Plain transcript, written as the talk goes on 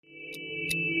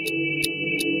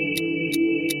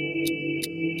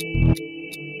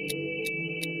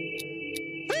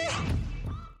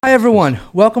Hi, everyone.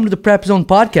 Welcome to the PrepZone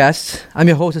Podcast. I'm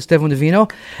your host, Estevao Divino,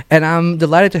 and I'm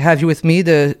delighted to have you with me,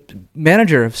 the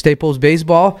manager of Staples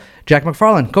Baseball, Jack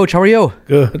McFarland. Coach, how are you?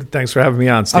 Good. Thanks for having me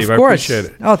on, Steve. Of course. I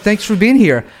appreciate it. Oh, thanks for being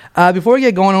here. Before we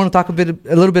get going, I want to talk a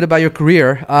little bit about your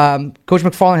career. Coach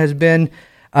McFarland has been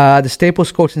the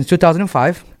Staples coach since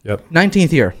 2005. Yep.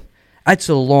 19th year. That's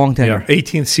a long tenure. Yeah,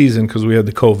 18th season because we had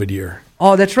the COVID year.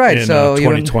 Oh, that's right. In so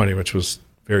 2020, which was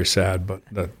very sad, but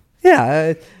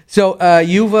So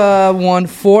you've won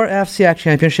 4 FCAC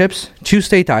championships, 2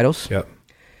 state titles. Yep.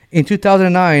 In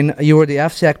 2009, you were the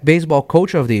FCAC Baseball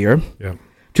Coach of the Year. Yep.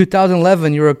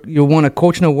 2011, you won a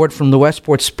coaching award from the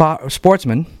Westport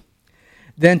Sportsman.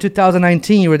 Then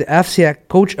 2019, you were the FCAC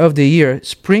Coach of the Year,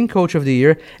 Spring Coach of the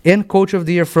Year, and Coach of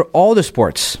the Year for all the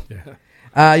sports.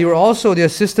 Yeah. You were also the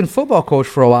assistant football coach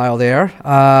for a while there,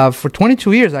 for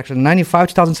 22 years actually, 95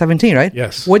 2017, right?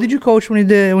 Yes. What did you coach when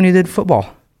you did football?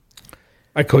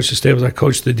 I coached the Staples. I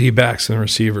coached the D-backs and the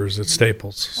receivers at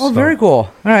Staples. Oh, very cool.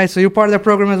 All right, so you're part of that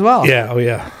program as well. Yeah, oh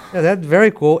yeah. Yeah, that's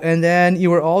very cool. And then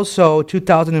you were also,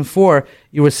 2004,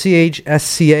 you were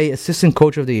CHSCA Assistant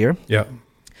Coach of the Year. Yeah.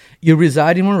 You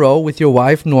reside in Monroe with your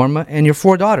wife, Norma, and your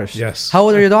 4 daughters. Yes. How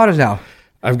old are your daughters now?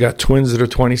 I've got twins that are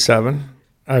 27.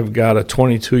 I've got a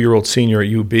 22-year-old senior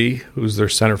at UB who's their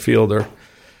center fielder.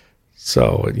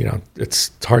 So,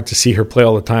 it's hard to see her play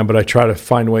all the time, but I try to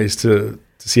find ways to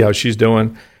see how she's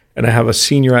doing. And I have a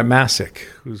senior at Massac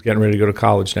who's getting ready to go to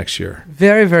college next year.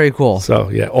 Very, very cool. So,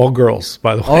 yeah, all girls,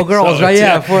 by the way. All girls, so right?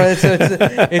 Yeah,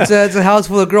 it's a house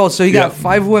full of girls. So you got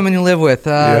 5 women you live with.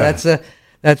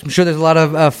 I'm sure there's a lot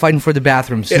of fighting for the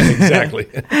bathrooms. Yeah, exactly.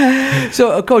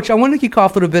 So, Coach, I want to kick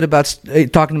off a little bit about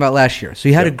talking about last year. So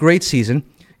you had a great season.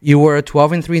 You were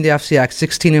 12-3 in the FCAC,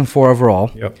 16-4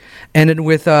 overall. Yep. Ended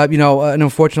with an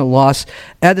unfortunate loss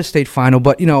at the state final,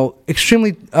 but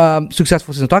extremely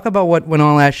successful season. Talk about what went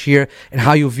on last year and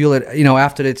how you feel it.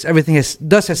 After everything has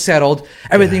settled,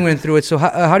 everything went through it. So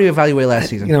how do you evaluate last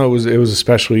season? It was a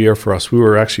special year for us. We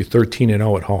were actually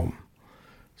 13-0 at home,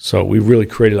 so we really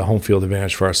created a home field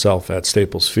advantage for ourselves at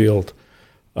Staples Field.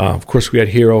 Of course, we had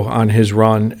Hero on his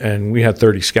run, and we had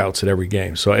 30 scouts at every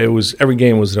game. So every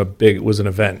game was an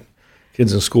event.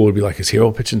 Kids in school would be like, "Is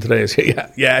Hero pitching today?" I say,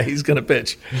 "Yeah, he's going to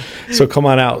pitch." So come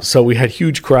on out. So we had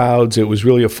huge crowds. It was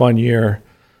really a fun year.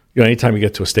 Anytime you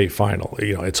get to a state final,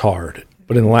 it's hard.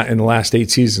 But in the last 8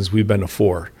 seasons, we've been to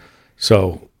 4.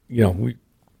 So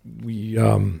we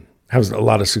have a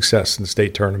lot of success in the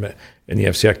state tournament and the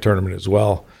FCAC tournament as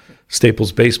well.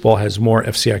 Staples Baseball has more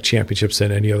FCAC championships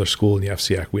than any other school in the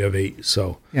FCAC. We have 8,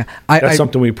 so that's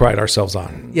something we pride ourselves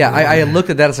on. Yeah, I looked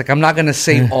at that. It's like, I'm not going to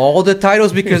say all the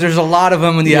titles because there's a lot of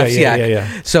them in the FCAC.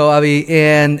 Yeah. So, I mean,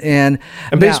 and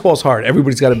baseball's hard.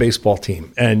 Everybody's got a baseball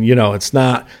team. And, it's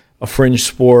not a fringe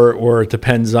sport or it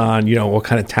depends on, what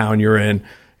kind of town you're in.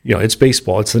 It's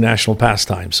baseball. It's the national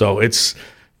pastime. So it's,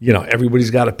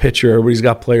 everybody's got a pitcher. Everybody's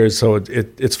got players. So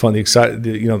it's fun.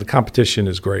 The competition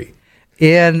is great.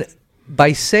 And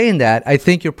by saying that, I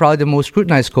think you're probably the most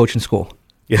scrutinized coach in school.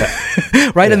 Yeah.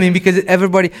 Right? Yeah. I mean, because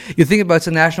you think about it's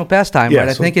a national pastime, right?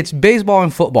 I think it's baseball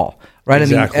and football, right?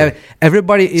 Exactly. I mean,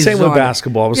 everybody is same with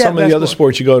basketball. With some of the other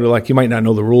sports you go to, like, you might not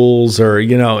know the rules or,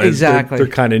 exactly. They're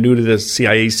kind of new to this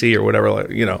CIAC or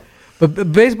whatever,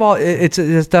 But baseball, it's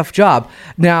a tough job.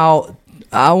 Now,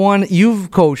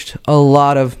 you've coached a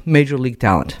lot of major league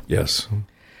talent. Yes.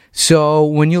 So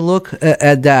when you look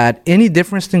at that, any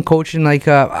difference in coaching? Like,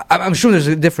 I'm sure there's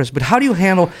a difference, but how do you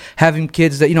handle having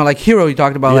kids that, like Hero you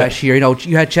talked about last year?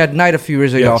 You had Chad Knight a few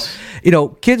years ago.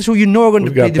 Yes. Kids who are going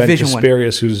to play Division I. We've got Ben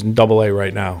Kasparius, who's in AA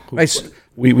right now.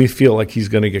 We feel like he's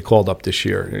going to get called up this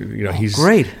year. He's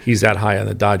great. He's that high on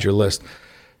the Dodger list.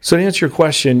 So to answer your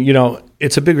question,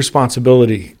 it's a big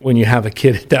responsibility when you have a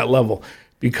kid at that level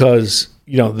because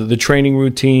the training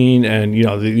routine and,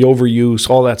 the overuse,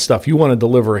 all that stuff. You want to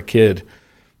deliver a kid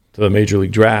to the Major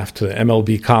League Draft, to the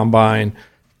MLB Combine,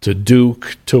 to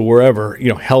Duke, to wherever,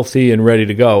 healthy and ready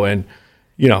to go. And,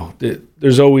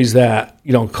 there's always that,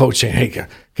 coach saying, "Hey,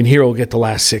 can Hero get the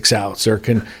last 6 outs? Or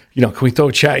can we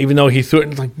throw Chad, even though he threw it?"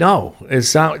 And it's like, no,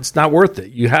 it's not worth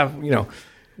it. You have, we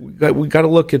got to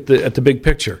look at the big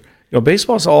picture.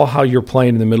 Baseball's all how you're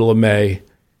playing in the middle of May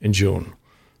and June.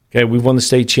 Okay, we've won the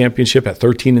state championship at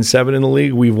 13-7 in the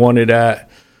league. We've won it at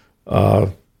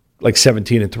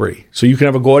 17-3. So you can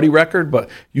have a gaudy record, but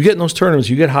you get in those tournaments,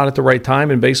 you get hot at the right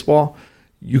time in baseball,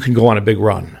 you can go on a big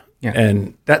run. Yeah.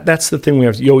 And that's the thing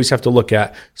you always have to look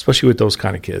at, especially with those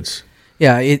kind of kids.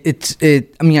 Yeah, I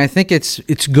think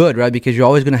it's good, right? Because you're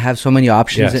always going to have so many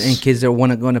options and kids that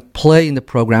are going to play in the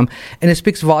program, and it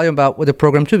speaks volume about with the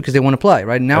program too, because they want to play,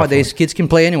 right? Nowadays, kids can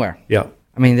play anywhere. Yeah.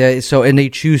 I mean, and they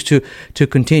choose to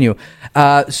continue.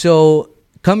 So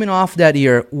coming off that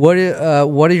year, what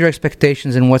are your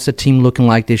expectations, and what's the team looking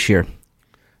like this year?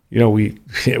 We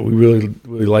really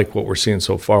like what we're seeing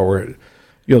so far. We're,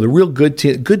 the real good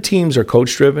teams are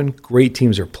coach driven. Great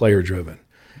teams are player driven.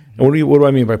 And what do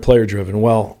I mean by player driven?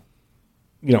 Well,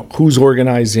 who's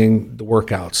organizing the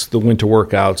workouts, the winter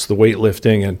workouts, the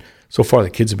weightlifting, and so far the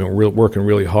kids have been working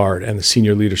really hard, and the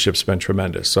senior leadership's been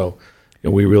tremendous. So,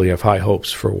 we really have high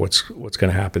hopes for what's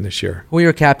going to happen this year. Who are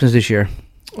your captains this year?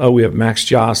 We have Max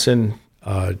Johnson,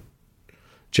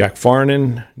 Jack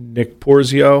Farnan, Nick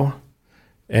Porzio,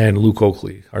 and Luke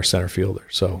Oakley, our center fielder.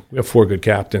 So we have 4 good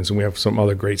captains, and we have some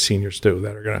other great seniors too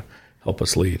that are going to help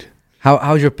us lead.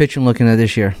 How's your pitching looking at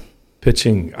this year?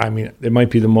 Pitching, I mean, it might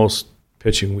be the most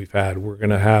pitching we've had. We're going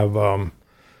to have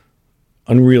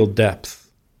unreal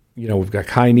depth. We've got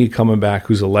Kaini coming back,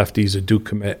 who's a lefty, he's a Duke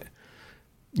commit,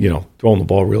 throwing the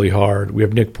ball really hard. We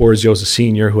have Nick Porzio as a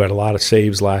senior who had a lot of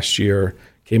saves last year,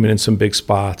 came in some big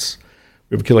spots.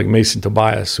 We have a kid like Mason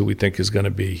Tobias, who we think is going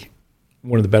to be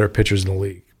one of the better pitchers in the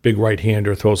league. Big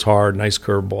right-hander, throws hard, nice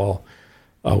curveball.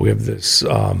 We have this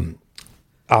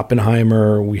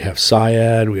Oppenheimer. We have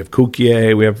Syed. We have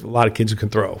Kukier. We have a lot of kids who can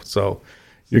throw. So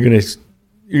you're gonna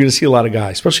see a lot of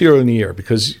guys, especially early in the year,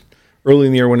 because early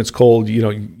in the year when it's cold,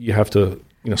 you have to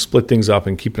split things up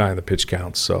and keep an eye on the pitch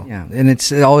counts. So yeah, and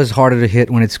it's always harder to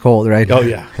hit when it's cold, right? Oh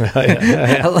yeah.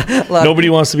 Nobody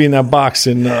wants to be in that box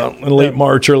in late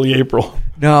March, early April.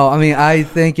 No, I mean, I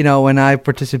think, when I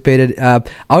participated,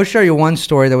 I'll share you one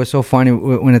story that was so funny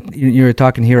when you were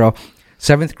talking Hero.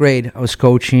 7th grade, I was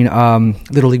coaching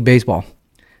Little League Baseball,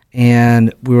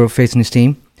 and we were facing this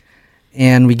team,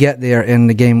 and we get there, and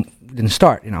the game didn't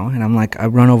start, and I'm like, I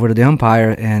run over to the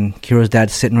umpire, and Kiro's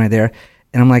dad's sitting right there,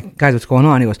 and I'm like, guys, what's going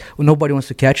on? He goes, well, nobody wants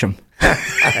to catch him.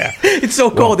 It's so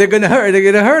cold. They're going to hurt him.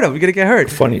 You're going to get hurt.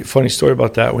 Funny story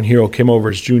about that. When Hero came over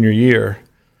his junior year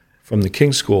from the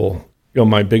King School,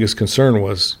 my biggest concern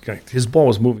was his ball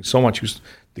was moving so much.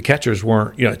 The catchers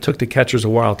weren't, it took the catchers a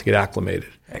while to get acclimated.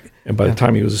 And by the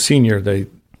time he was a senior, they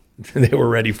were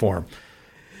ready for him.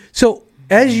 So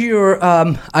as you're,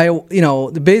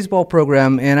 the baseball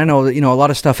program, and I know that, a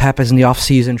lot of stuff happens in the off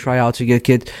season, tryouts, you get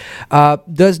kids.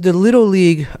 Does the Little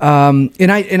League,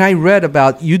 and I read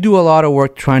about, you do a lot of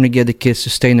work trying to get the kids to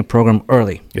stay in the program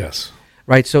early. Yes.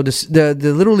 Right, so the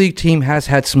Little League team has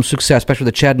had some success, especially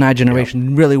the Chad Nye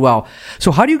generation, really well. So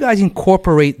how do you guys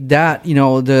incorporate that,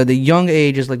 the young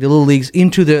ages, like the Little Leagues,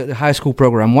 into the high school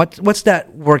program? What's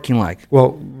that working like?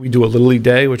 Well, we do a Little League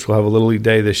Day, which we'll have a Little League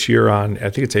Day this year on,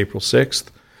 I think it's April 6th.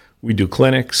 We do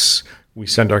clinics. We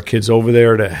send our kids over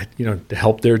there to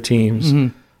help their teams.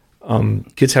 Mm-hmm.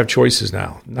 Kids have choices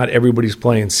now. Not everybody's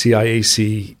playing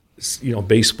CIAC,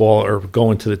 baseball or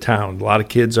going to the town. A lot of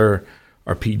kids are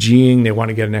PGing, they want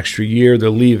to get an extra year, they're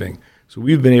leaving. So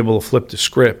we've been able to flip the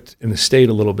script in the state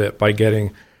a little bit by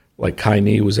getting, like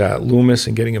Kaini was at Loomis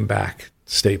and getting him back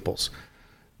to Staples.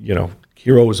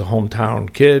 Hero was a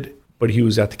hometown kid, but he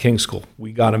was at the King School.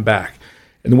 We got him back.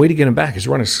 And the way to get him back is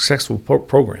run a successful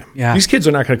program. Yeah. These kids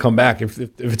are not going to come back if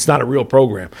it's not a real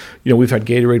program. We've had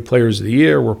Gatorade Players of the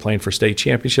Year. We're playing for state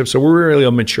championships. So we're really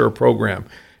a mature program.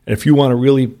 And if you want to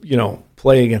really,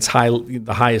 play against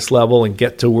the highest level and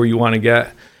get to where you want to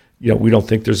get, we don't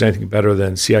think there's anything better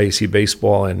than CIAC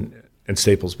baseball and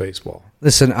Staples baseball.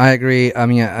 Listen, I agree. I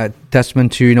mean, a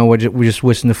testament to, what we just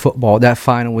witnessed in the football. That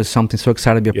final was something so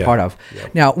excited to be a part of. Yeah.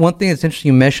 Now, one thing that's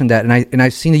interesting, you mentioned that, and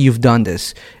I've seen that you've done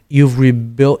this.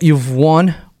 You've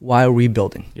won while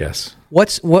rebuilding. Yes.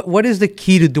 What is the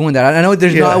key to doing that? I know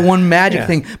there's not one magic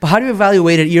thing, but how do you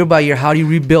evaluate it year by year? How do you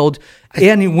rebuild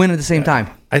and you win at the same time?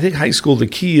 I think high school, the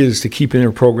key is to keeping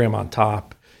your program on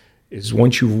top. Is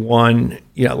once you've won,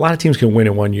 a lot of teams can win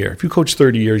in 1 year. If you coach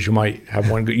 30 years, you might have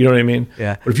one good, you know what I mean?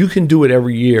 Yeah. But if you can do it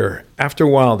every year, after a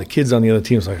while, the kids on the other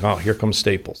team is like, oh, here comes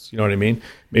Staples. You know what I mean?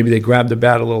 Maybe they grab the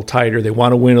bat a little tighter. They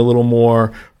want to win a little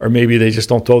more, or maybe they just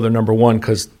don't throw their number one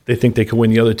because they think they can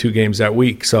win the other 2 games that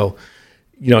week. So,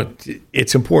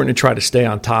 it's important to try to stay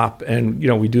on top. And,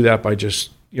 we do that by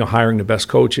just, hiring the best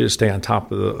coaches, stay on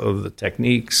top of the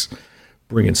techniques,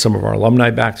 bringing some of our alumni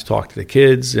back to talk to the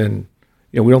kids. And,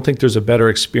 we don't think there's a better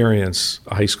experience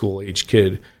a high school age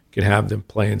kid can have than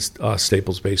playing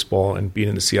Staples baseball and being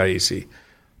in the CIAC.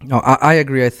 No, I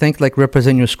agree. I think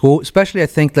representing your school, especially I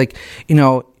think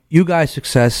you guys'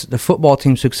 success, the football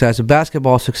team success, the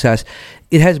basketball success,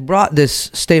 it has brought this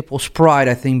Staples pride,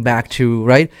 I think, back to,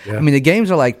 right? Yeah. I mean, the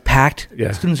games are packed.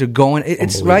 Yeah. Students are going.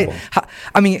 It's right.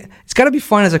 I mean, it's got to be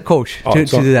fun as a coach to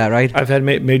do that, right? I've had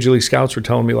Major League Scouts were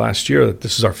telling me last year that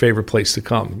this is our favorite place to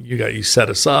come. You set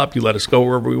us up. You let us go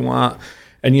wherever we want.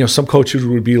 And, some coaches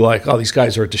would be like, oh, these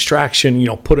guys are a distraction,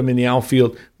 put them in the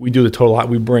outfield. We do the total out.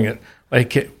 We bring it.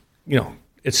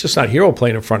 It's just not hero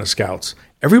playing in front of scouts.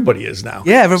 Everybody is now.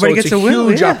 Yeah, everybody gets a win. It's a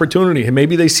huge opportunity. And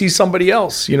maybe they see somebody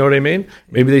else, you know what I mean?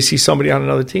 Maybe they see somebody on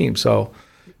another team. So,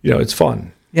 it's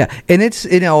fun. Yeah, and it's,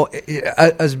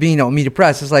 as being, media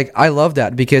press, it's like, I love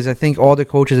that because I think all the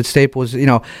coaches at Staples,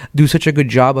 do such a good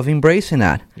job of embracing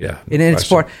that. Yeah. And it's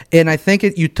part, and I think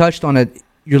you touched on it,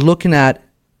 you're looking at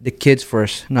the kids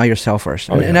first, not yourself first.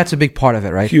 And that's a big part of it,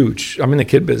 right? Huge. I'm in the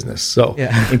kid business. So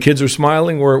when kids are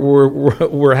smiling,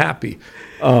 we're happy.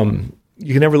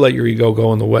 You can never let your ego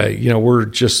go in the way. We're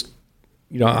just,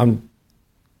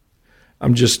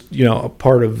 I'm just, a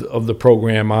part of the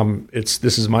program.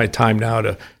 This is my time now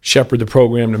to shepherd the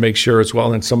program to make sure it's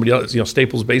well. And somebody else,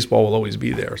 Staples baseball will always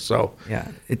be there. So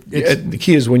the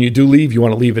key is when you do leave, you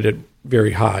want to leave it at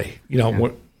very high.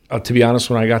 To be honest,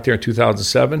 when I got there in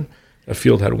 2007, the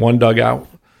field had one dugout.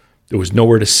 There was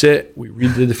nowhere to sit. We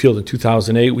redid the field in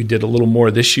 2008. We did a little more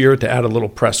this year to add a little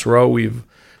press row.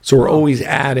 So we're always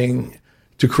adding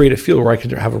to create a field where I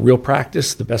can have a real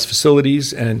practice, the best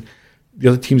facilities, and the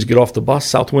other teams get off the bus.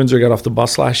 South Windsor got off the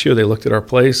bus last year. They looked at our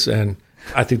place, and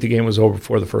I think the game was over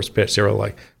before the first pitch. They were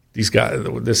like, these guys,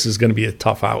 this is going to be a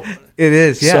tough out. It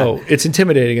is, yeah. So it's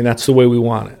intimidating, and that's the way we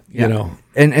want it, you know.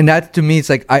 And that, to me, it's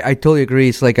like, I totally agree.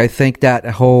 It's like, I think that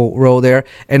whole row there,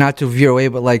 and not to veer away,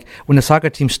 but like when the soccer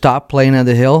team stopped playing at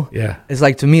the Hill, it's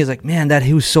like, to me, it's like, man, that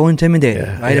he was so intimidating,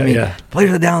 right?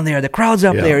 Players are down there, the crowd's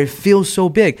up there, it feels so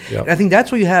big. And I think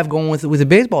that's what you have going with the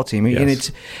baseball team. And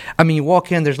it's, you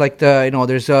walk in, there's like there's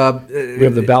we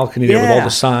have the balcony there with all the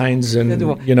signs, and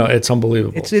it's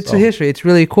unbelievable. It's a history. It's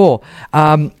really cool.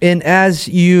 And as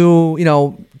you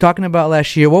talking about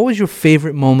last year, what was your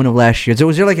favorite moment of last year?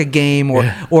 Was there like a game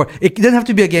or it doesn't have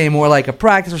to be a game, or like a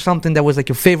practice or something that was like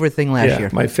your favorite thing last year?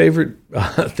 My favorite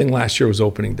thing last year was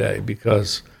opening day,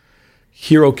 because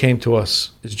Hero came to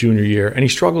us his junior year and he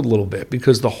struggled a little bit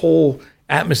because the whole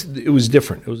atmosphere, it was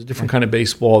different. It was a different kind of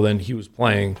baseball than he was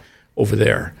playing over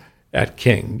there at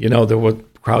King.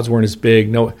 Crowds weren't as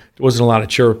big. There wasn't a lot of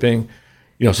chirping.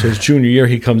 So his junior year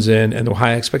he comes in and there were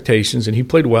high expectations, and he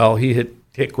played well. He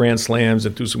hit grand slams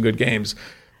and threw some good games.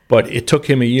 But it took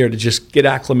him a year to just get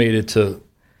acclimated to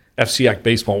FCX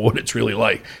baseball, what it's really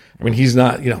like. I mean, he's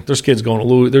not, there's kids going to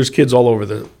lose. There's kids all over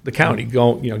the county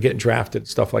going, getting drafted,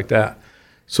 stuff like that.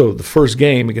 So the first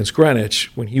game against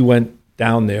Greenwich, when he went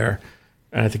down there,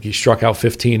 and I think he struck out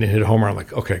 15 and hit a home run, I'm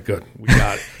like, okay, good, we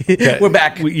got it. Okay. We're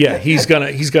back. He's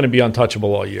gonna be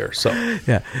untouchable all year. So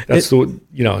that's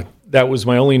that was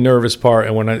my only nervous part,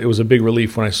 and it was a big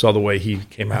relief when I saw the way he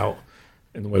came out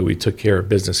and the way we took care of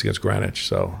business against Greenwich.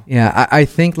 So I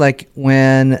think like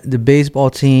when the baseball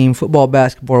team, football,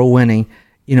 basketball are winning,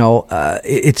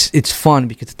 it's fun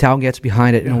because the town gets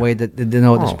behind it in a way that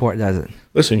the sport doesn't.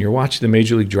 Listen, you're watching the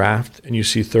Major League Draft and you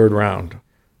see third round.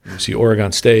 You see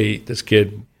Oregon State, this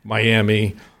kid,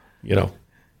 Miami,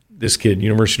 this kid,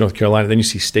 University of North Carolina. Then you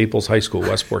see Staples High School,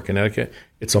 Westport, Connecticut.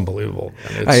 It's unbelievable.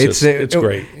 It's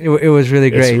great. It was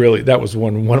really great. That was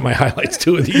one of my highlights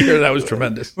too of the year. That was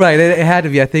tremendous. Right, it had to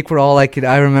be. I think we're all like,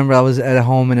 I remember I was at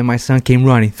home and then my son came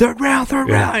running, third round.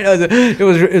 It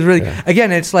was really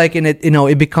again. It's like, and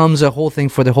it becomes a whole thing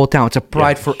for the whole town. It's a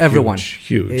pride for everyone.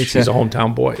 Huge. He's a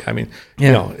hometown boy. I mean,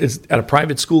 it's at a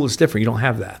private school. It's different. You don't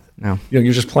have that. No,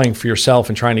 you're just playing for yourself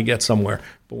and trying to get somewhere.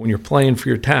 But when you're playing for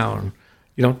your town,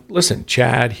 listen,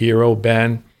 Chad, Hero,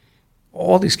 Ben,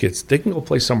 all these kids, they can go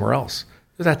play somewhere else.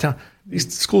 That town,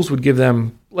 these schools would let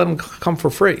them come for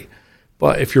free.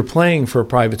 But if you're playing for a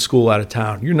private school out of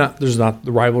town,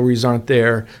 the rivalries aren't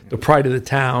there, the pride of the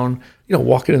town.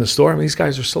 Walking in the store, these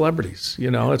guys are celebrities.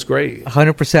 It's great.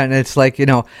 100%. And it's like,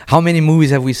 how many movies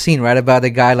have we seen, right, about the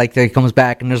guy like that comes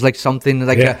back and there's like something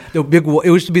like the big. It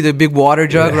used to be the big water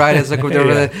jug, right? It's like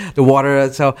the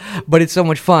water. So, but it's so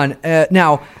much fun.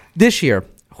 Now this year,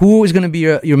 who is going to be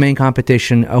your main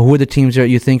competition? Who are the teams that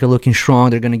you think are looking strong?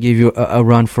 They're going to give you a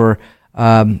run for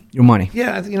your money.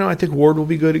 Yeah, I think Ward will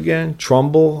be good again.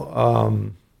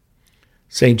 Trumbull,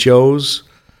 St. Joe's.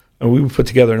 And we put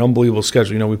together an unbelievable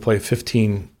schedule. We play a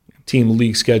 15-team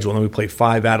league schedule, and then we play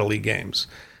 5 out-of-league games.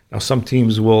 Now, some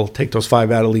teams will take those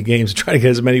 5 out-of-league games and try to get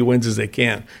as many wins as they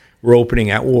can. We're opening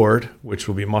at Ward, which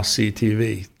will be must-see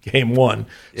TV, game 1.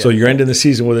 Yeah. So you're ending the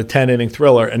season with a 10-inning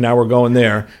thriller, and now we're going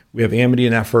there. We have Amity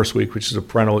in that first week, which is a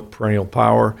perennial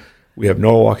power. We have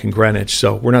Norwalk and Greenwich,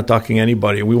 so we're not ducking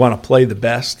anybody. We want to play the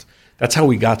best. That's how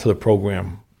we got to the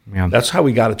program. Yeah. That's how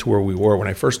we got it to where we were. When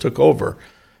I first took over,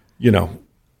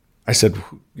 I said,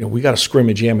 we got to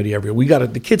scrimmage Amity every year.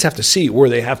 The kids have to see where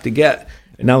they have to get.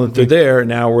 And now that they're there,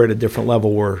 now we're at a different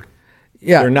level where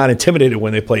they're not intimidated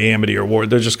when they play Amity or Ward.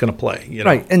 They're just going to play.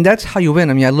 Right, and that's how you win.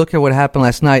 I mean, I look at what happened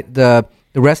last night.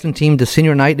 The wrestling team, the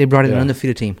senior night, they brought in an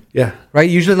undefeated team. Yeah. Right?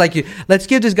 Usually, let's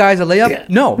give these guys a layup. Yeah.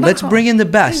 No, let's bring in the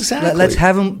best. Exactly. Let's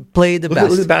have them play the best.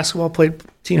 Look at the basketball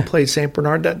team played St.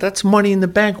 Bernard. That's money in the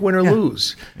bank, win or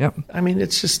lose. Yep. I mean,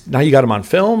 it's just, now you got them on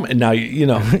film, and now, you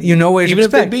know. You know what you even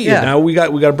expect. If they beat you, now we got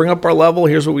to bring up our level.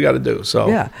 Here's what we got to do. So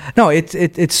yeah. No,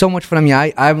 it's so much fun. I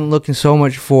mean, I'm looking so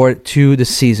much forward to the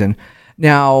season.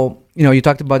 Now, you know, you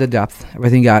talked about the depth,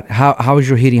 everything you got. How is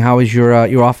your hitting? How is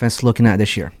your offense looking at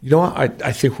this year? You know what?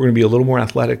 I think we're going to be a little more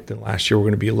athletic than last year. We're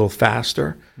going to be a little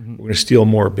faster. Mm-hmm. We're going to steal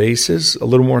more bases, a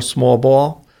little more small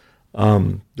ball.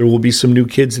 There will be some new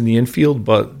kids in the infield,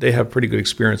 but they have pretty good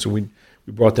experience. And we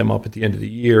brought them up at the end of the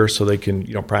year so they can,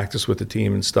 you know, practice with the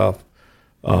team and stuff.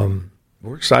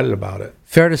 We're excited about it.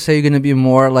 Fair to say you're going to be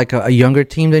more like a younger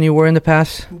team than you were in the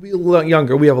past? We'll be a little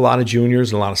younger. We have a lot of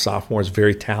juniors and a lot of sophomores,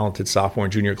 very talented sophomore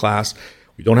and junior class.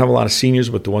 We don't have a lot of seniors,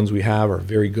 but the ones we have are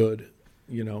very good,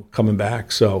 you know, coming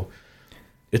back. So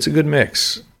it's a good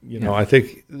mix. You know, I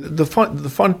think the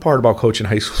fun part about coaching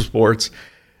high school sports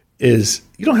is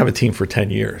you don't have a team for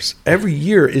 10 years. Every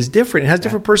year is different. It has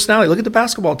different personality. Look at the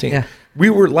basketball team. Yeah.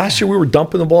 Last year we were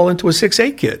dumping the ball into a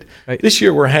 6'8" kid. Right. This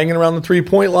year we're hanging around the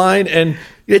 3-point line, and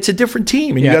it's a different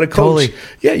team. And you got to coach. Totally.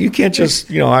 Yeah, you can't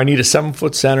just, you know, I need a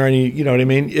 7-foot center. You know what I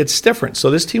mean? It's different. So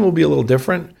this team will be a little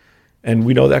different, and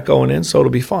we know that going in. So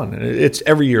it'll be fun. And it's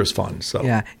every year is fun. So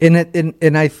yeah,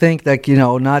 and I think that, you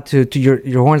know, not to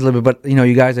your horns a little bit, but you know,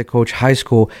 you guys that coach high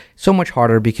school, so much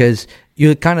harder because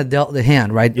you kind of dealt the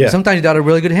hand, right? Yeah. Sometimes you dealt a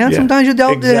really good hand. Yeah. Sometimes you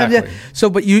dealt the so,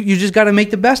 but you just got to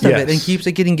make the best of it and keep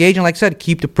it engaged. And like I said,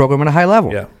 keep the program at a high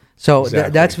level. Yeah. So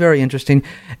that's very interesting.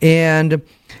 And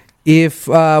if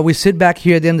we sit back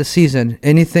here at the end of the season,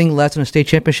 anything less than a state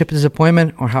championship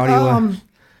disappointment, or how do you?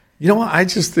 You know what?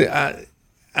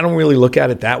 I don't really look at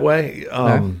it that way.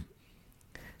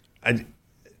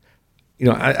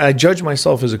 I judge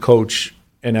myself as a coach,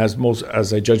 and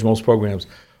as I judge most programs.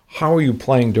 How are you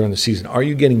playing during the season? Are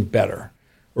you getting better,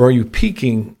 or are you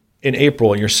peaking in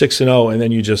April and you're 6-0, and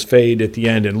then you just fade at the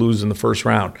end and lose in the first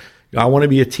round? You know, I want to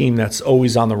be a team that's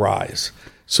always on the rise.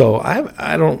 So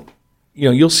I don't. You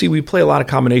know, you'll see we play a lot of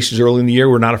combinations early in the year.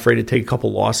 We're not afraid to take a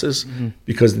couple losses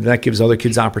because that gives other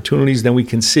kids opportunities. Then we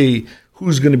can see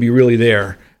who's going to be really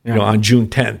there. You know, on June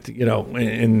 10th. You know,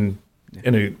 in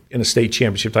a state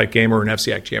championship type game or an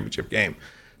FCAC championship game.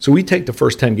 So we take the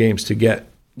first 10 games to give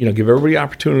everybody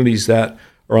opportunities that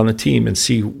are on the team and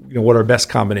see, you know, what our best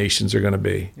combinations are going to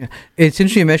be. Yeah. It's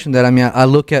interesting you mentioned that. I mean, I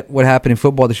look at what happened in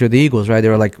football this year. The Eagles, right?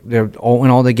 They're in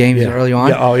all the games early on.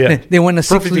 Yeah. Oh, yeah. They won a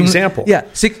perfect example.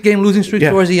 6-game losing streak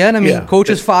towards the end. I mean,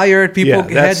 coaches fired, people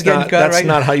heads getting cut. That's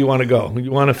not how you want to go.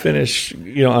 You want to finish,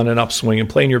 you know, on an upswing and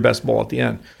playing your best ball at the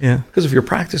end. Yeah. Because if you're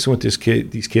practicing with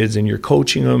these kids, and you're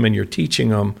coaching them and you're teaching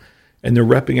them, and they're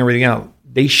repping everything out,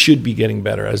 they should be getting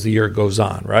better as the year goes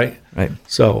on, right? Right.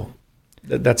 So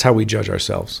that's how we judge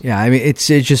ourselves. Yeah, I mean, it's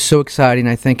just so exciting.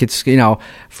 I think it's, you know,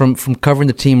 from covering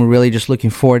the team, we're really just looking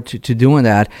forward to doing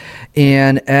that.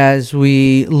 And as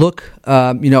we look,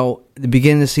 you know, the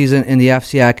beginning of the season in the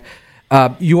FCAC,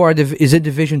 is it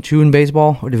Division II in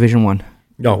baseball or Division I?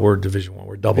 No, we're Division I.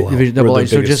 We're double A. Division double A.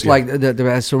 So just like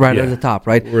so right at the top,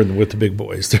 right? We're with the big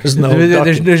boys. There's no.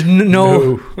 There's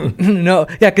no.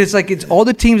 Yeah, because it's all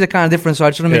the teams are kind of different. So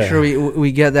I just want to make sure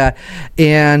we get that.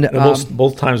 And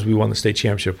both times we won the state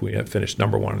championship, we have finished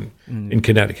number one in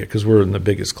Connecticut because we're in the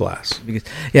biggest class.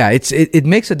 Yeah, it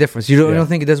makes a difference. You don't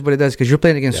think it does, but it does because you're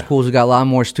playing against schools who got a lot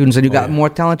more students and you got more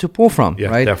talent to pull from. Yeah,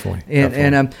 right? Definitely.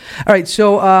 And all right,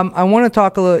 so I want to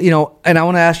talk a little, you know, and I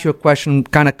want to ask you a question,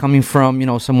 kind of coming from, you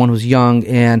know, someone who's young,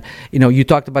 and you know, you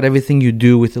talked about everything you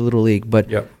do with the Little League,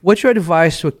 but what's your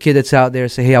advice to a kid that's out there,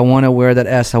 say, hey, I want to wear that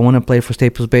S, I want to play for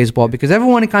Staples baseball? Because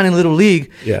everyone kind of in Little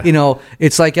League, you know,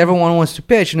 it's like everyone wants to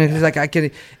pitch, and it's like I can,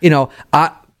 you know,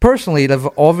 I personally, of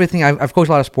everything, I've coached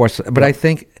a lot of sports, but I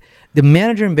think the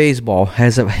manager in baseball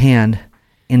has a hand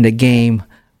in the game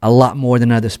a lot more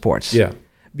than other sports. Yeah.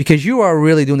 Because you are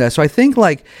really doing that. So I think,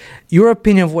 like, your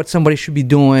opinion of what somebody should be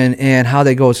doing and how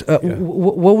that goes,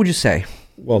 what would you say?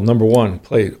 Well, number one,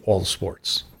 play all the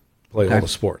sports. All the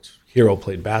sports. Hero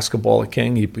played basketball at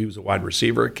King. He was a wide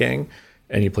receiver at King,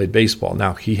 and he played baseball.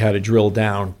 Now, he had to drill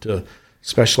down to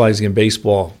specializing in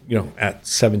baseball, you know, at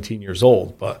 17 years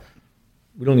old. But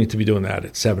we don't need to be doing that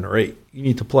at 7 or 8. You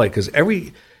need to play because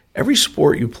every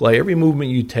sport you play, every movement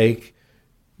you take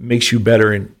makes you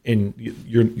better in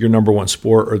your number one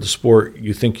sport or the sport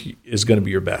you think is going to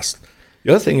be your best.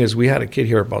 The other thing is we had a kid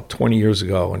here about 20 years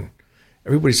ago, and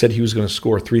everybody said he was going to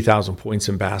score 3,000 points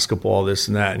in basketball, this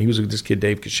and that. And he was this kid,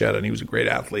 Dave Cachetta, and he was a great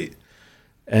athlete.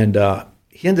 And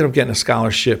he ended up getting a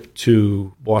scholarship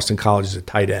to Boston College as a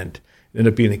tight end.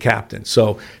 Ended up being the captain.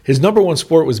 So his number one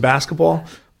sport was basketball.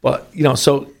 But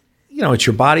it's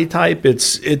your body type.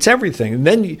 It's everything. And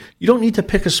then you don't need to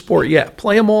pick a sport yet.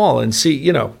 Play them all and see.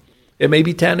 It may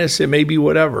be tennis, it may be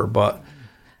whatever. But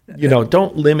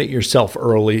don't limit yourself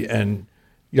early. And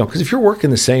because if you're working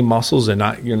the same muscles and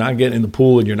you're not getting in the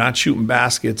pool and you're not shooting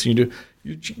baskets,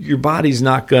 your body's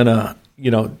not gonna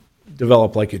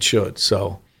develop like it should.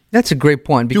 So. That's a great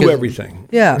point. Because, do everything.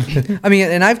 Yeah, I mean,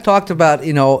 and I've talked about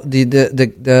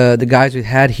the guys we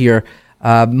had here.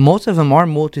 Most of them are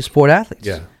multi-sport athletes.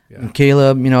 Yeah. And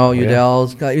Caleb,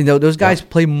 Udell's, those guys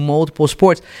play multiple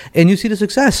sports, and you see the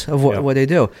success of what they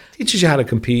do. Teaches you how to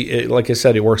compete. Like I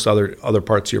said, it works other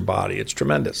parts of your body. It's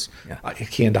tremendous. Yeah.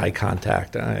 Hand-eye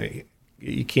contact.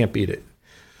 You can't beat it.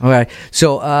 All right.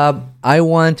 So I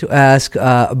want to ask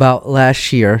about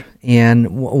last year, and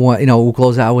we'll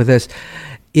close out with this.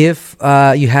 If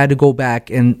you had to go back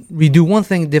and redo one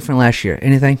thing different last year,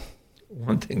 anything?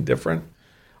 One thing different?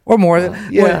 Or more?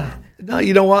 Yeah. No,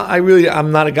 you know what?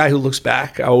 I'm not a guy who looks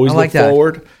back. I always look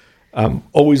forward. I'm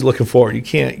always looking forward. You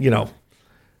can't,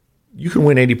 you can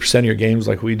win 80% of your games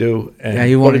like we do,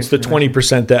 but it's the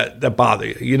 20% that bother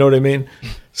you. You know what I mean?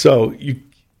 So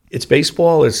it's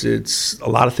baseball. It's a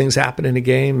lot of things happen in a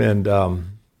game, and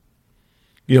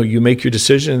you make your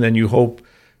decision, and then you hope.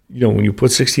 When you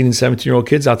put 16 and 17-year-old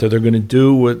kids out there, they're going to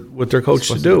do what their coach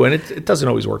should do. And it doesn't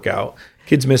always work out.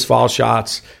 Kids miss foul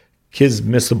shots. Kids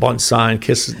miss the bunt sign.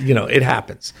 It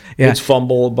happens. Yeah. Kids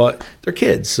fumble, but they're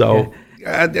kids. So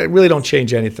I really don't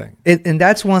change anything. And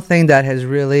that's one thing that has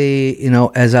really,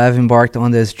 as I've embarked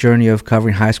on this journey of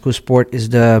covering high school sport is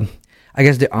the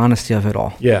honesty of it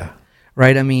all. Yeah.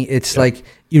 Right? I mean, it's like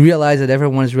you realize that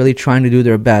everyone is really trying to do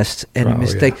their best, and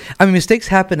mistakes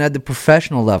happen at the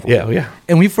professional level. Yeah.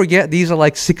 And we forget these are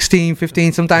like 16,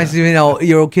 15, sometimes year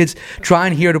old kids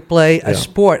trying here to play a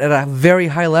sport at a very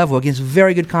high level against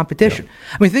very good competition.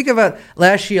 Yeah. I mean, think about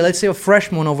last year, let's say a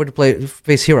freshman went over to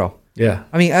face Hero. Yeah.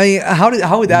 I mean, how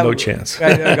would that? No chance.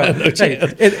 Right, no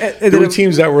chance. There were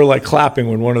teams that were like clapping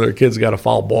when one of their kids got a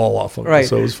foul ball off them. Right.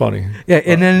 So it was funny. Yeah,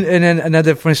 and then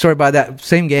another funny story about that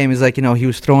same game is like he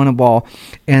was throwing a ball,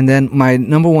 and then my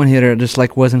number one hitter just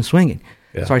like wasn't swinging.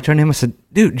 Yeah. So I turned to him and said,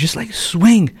 "Dude, just like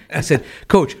swing." I said,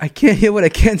 "Coach, I can't hear what I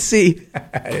can't see."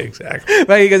 Exactly.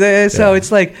 Right. Because so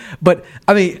it's like, but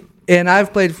I mean, and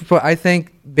I've played. I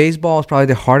think baseball is probably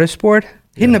the hardest sport.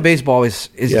 Hitting a baseball is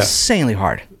insanely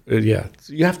hard. Yeah,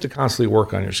 you have to constantly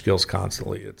work on your skills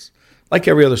constantly. It's like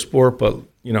every other sport, but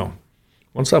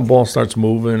once that ball starts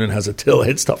moving and has a tilt,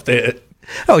 it's tough to hit.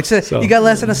 Oh, you got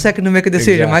less than a second to make a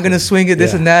decision. Exactly. Am I going to swing it,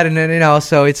 this and that, and then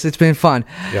so it's been fun.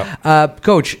 Yep.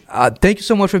 Coach, thank you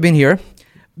so much for being here.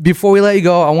 Before we let you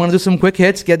go, I want to do some quick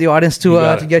hits, get the audience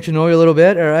to get to know you a little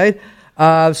bit. All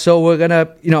right. So we're gonna,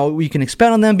 we can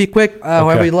expand on them, be quick,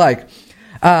 however you like.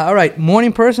 All right,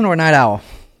 morning person or night owl?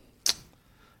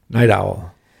 Night owl.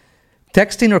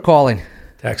 Texting or calling?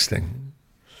 Texting.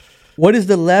 What is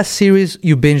the last series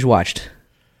you binge watched?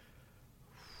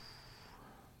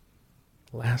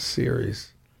 Last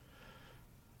series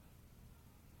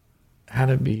had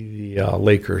to be the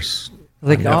Lakers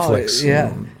on Netflix.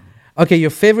 Yeah. Okay, your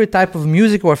favorite type of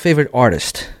music or favorite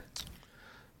artist?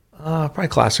 Probably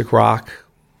classic rock.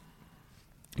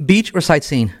 Beach or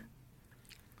sightseeing?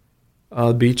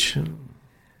 Beach.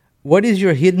 What is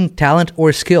your hidden talent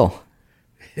or skill?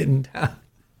 Hidden talent.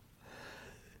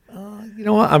 You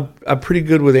know what? I'm pretty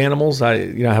good with animals. I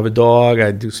have a dog.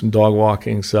 I do some dog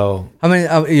walking. So how many?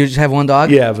 You just have one dog?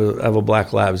 Yeah, I have a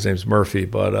black lab. His name's Murphy.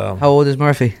 But how old is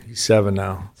Murphy? He's 7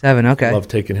 now. 7. Okay. I love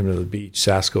taking him to the beach,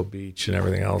 Sasko Beach, and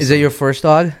everything else. Is it your first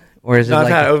dog, or is it? No,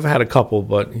 I've had a couple,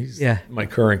 but he's my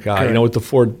current guy. With the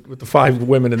 5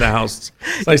 women in the house,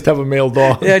 it's nice to have a male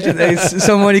dog. Yeah, just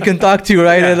someone you can talk to,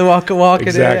 right? And walk.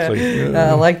 Exactly.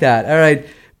 I like that. All right,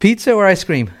 pizza or ice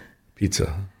cream?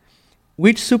 Pizza.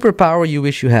 Which superpower you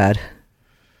wish you had?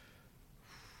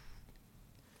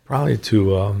 Probably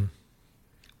to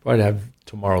have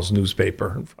tomorrow's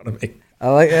newspaper in front of me.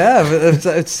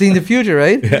 It's seen the future,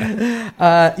 right?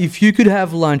 Yeah. If you could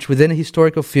have lunch with any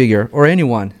historical figure or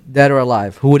anyone, dead or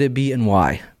alive, who would it be and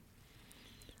why?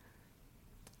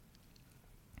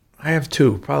 I have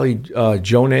 2. Probably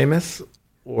Joe Namath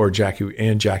or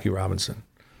Jackie Robinson.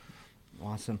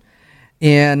 Awesome.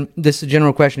 And this is a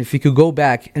general question. If you could go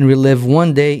back and relive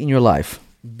one day in your life,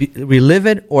 relive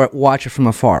it or watch it from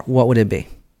afar, what would it be?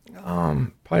 Probably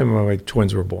when my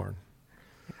twins were born.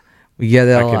 We get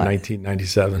that back a in lot.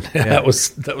 1997.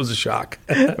 That was a shock.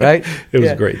 Right? It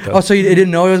was great, though. Oh, so you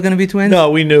didn't know it was going to be twins?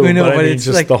 No, we knew. But I mean, it's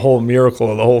just like, the whole miracle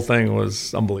of the whole thing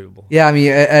was unbelievable. yeah, I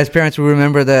mean, as parents, we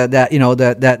remember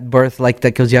that birth like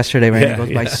that goes yesterday, right? It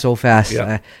goes by so fast.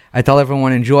 Yeah. I tell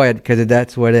everyone enjoy it because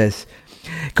that's what it is.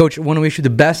 Coach, I want to wish you the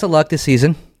best of luck this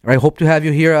season. I hope to have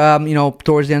you here,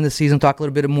 towards the end of the season, talk a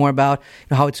little bit more about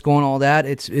how it's going, all that.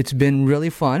 It's been really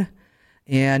fun,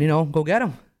 and go get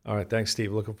them. All right, thanks,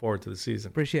 Steve. Looking forward to the season.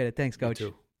 Appreciate it. Thanks, Coach. You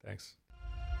too. Thanks.